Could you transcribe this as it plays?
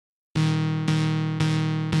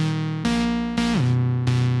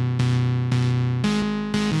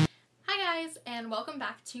welcome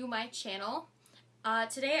back to my channel.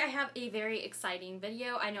 Today I have a very exciting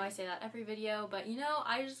video. I know I say that every video, but you know,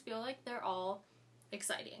 I just feel like they're all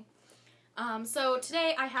exciting. So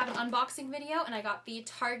today I have an unboxing video and I got the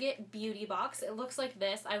Target beauty box. It looks like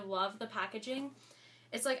this. I love the packaging.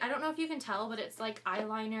 It's like, I don't know if you can tell, but it's like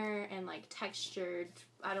eyeliner and like textured,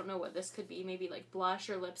 I don't know what this could be, maybe like blush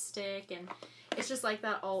or lipstick, and it's just like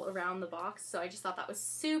that all around the box, so I just thought that was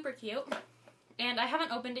super cute. And I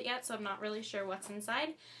haven't opened it yet, so I'm not really sure what's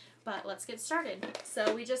inside, but let's get started.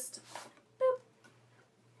 So we just,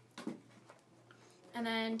 boop, and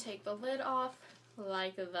then take the lid off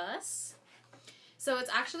like this. So it's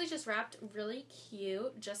actually just wrapped really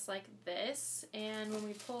cute, just like this, and when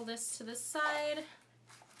we pull this to the side,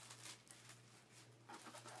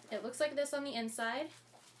 it looks like this on the inside.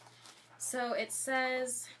 So it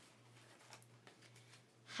says,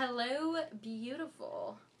 "Hello,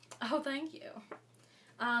 beautiful." Oh, thank you.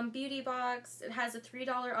 Beauty box. It has a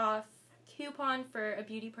 $3 off coupon for a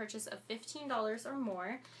beauty purchase of $15 or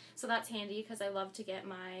more. So that's handy because I love to get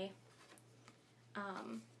my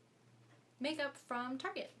makeup from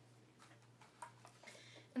Target.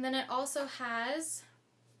 And then it also has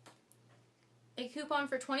a coupon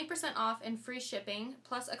for 20% off and free shipping,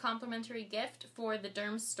 plus a complimentary gift for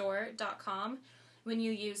thedermstore.com when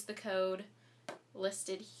you use the code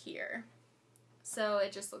listed here. So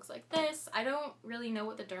it just looks like this. I don't really know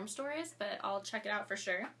what the Derm Store is, but I'll check it out for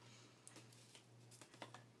sure.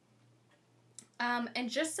 And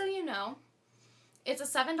just so you know, it's a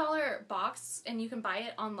 $7 box, and you can buy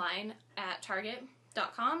it online at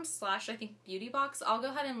target.com/I think beautybox. I'll go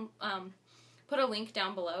ahead and put a link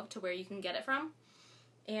down below to where you can get it from.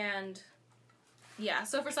 And yeah,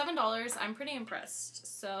 so for $7, I'm pretty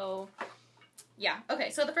impressed. So yeah, okay,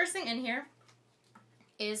 so the first thing in here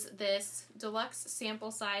is this deluxe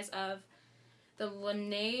sample size of the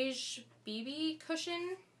Laneige BB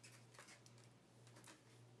cushion.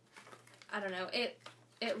 I don't know,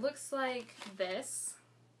 it looks like this,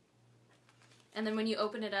 and then when you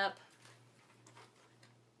open it up,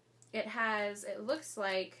 it looks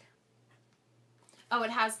like, oh,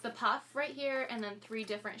 it has the puff right here and then 3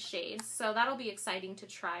 different shades. So that'll be exciting to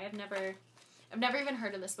try. I've never even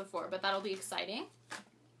heard of this before, but that'll be exciting.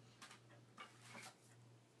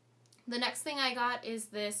 The next thing I got is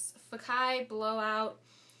this Fakai Blowout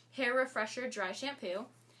Hair Refresher Dry Shampoo.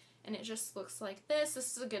 And it just looks like this.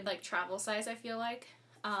 This is a good like travel size, I feel like.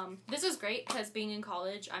 This is great because being in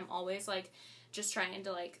college, I'm always like just trying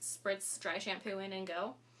to like spritz dry shampoo in and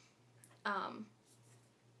go. Oh,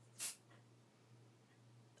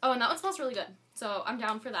 and that one smells really good. So I'm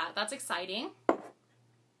down for that. That's exciting.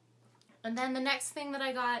 And then the next thing that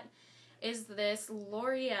I got is this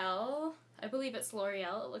L'Oreal. I believe it's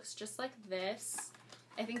L'Oreal. It looks just like this.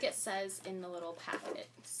 I think it says in the little packet.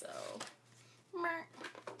 So,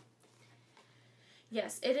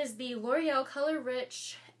 yes, it is the L'Oreal Color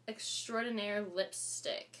Rich Extraordinaire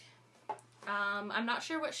Lipstick. I'm not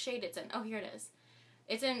sure what shade it's in. Oh, here it is.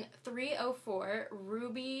 It's in 304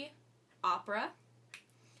 Ruby Opera.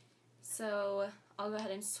 So I'll go ahead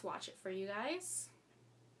and swatch it for you guys.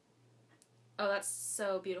 Oh, that's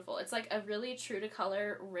so beautiful. It's like a really true to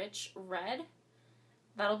color rich red.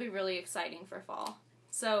 That'll be really exciting for fall.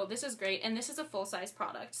 So this is great, and this is a full-size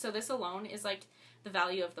product. So this alone is like the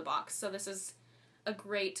value of the box. So this is a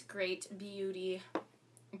great, great beauty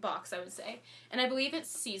box, I would say. And I believe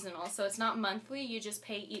it's seasonal, so it's not monthly. You just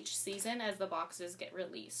pay each season as the boxes get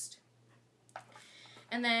released.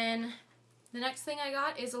 And then the next thing I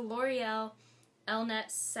got is a L'Oreal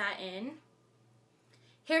Elnet Satin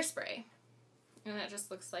Hairspray. And that just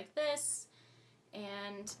looks like this.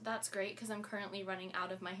 And that's great because I'm currently running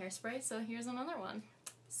out of my hairspray, so here's another one.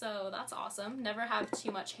 So that's awesome. Never have too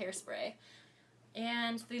much hairspray.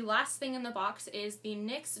 And the last thing in the box is the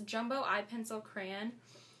NYX Jumbo Eye Pencil Crayon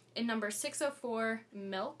in number 604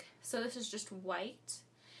 Milk. So this is just white.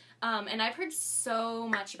 And I've heard so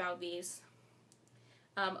much about these.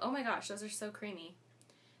 Oh my gosh, those are so creamy.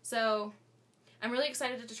 So I'm really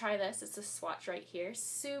excited to try this. It's a swatch right here.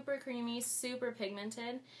 Super creamy, super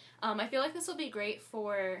pigmented. I feel like this will be great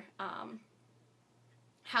for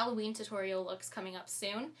Halloween tutorial looks coming up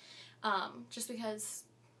soon. Just because,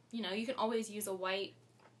 you know, you can always use a white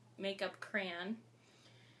makeup crayon.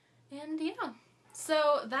 And yeah.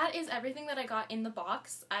 So that is everything that I got in the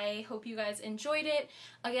box. I hope you guys enjoyed it.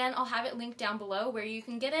 Again, I'll have it linked down below where you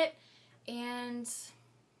can get it. And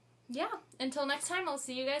yeah, until next time, I'll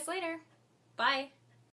see you guys later. Bye.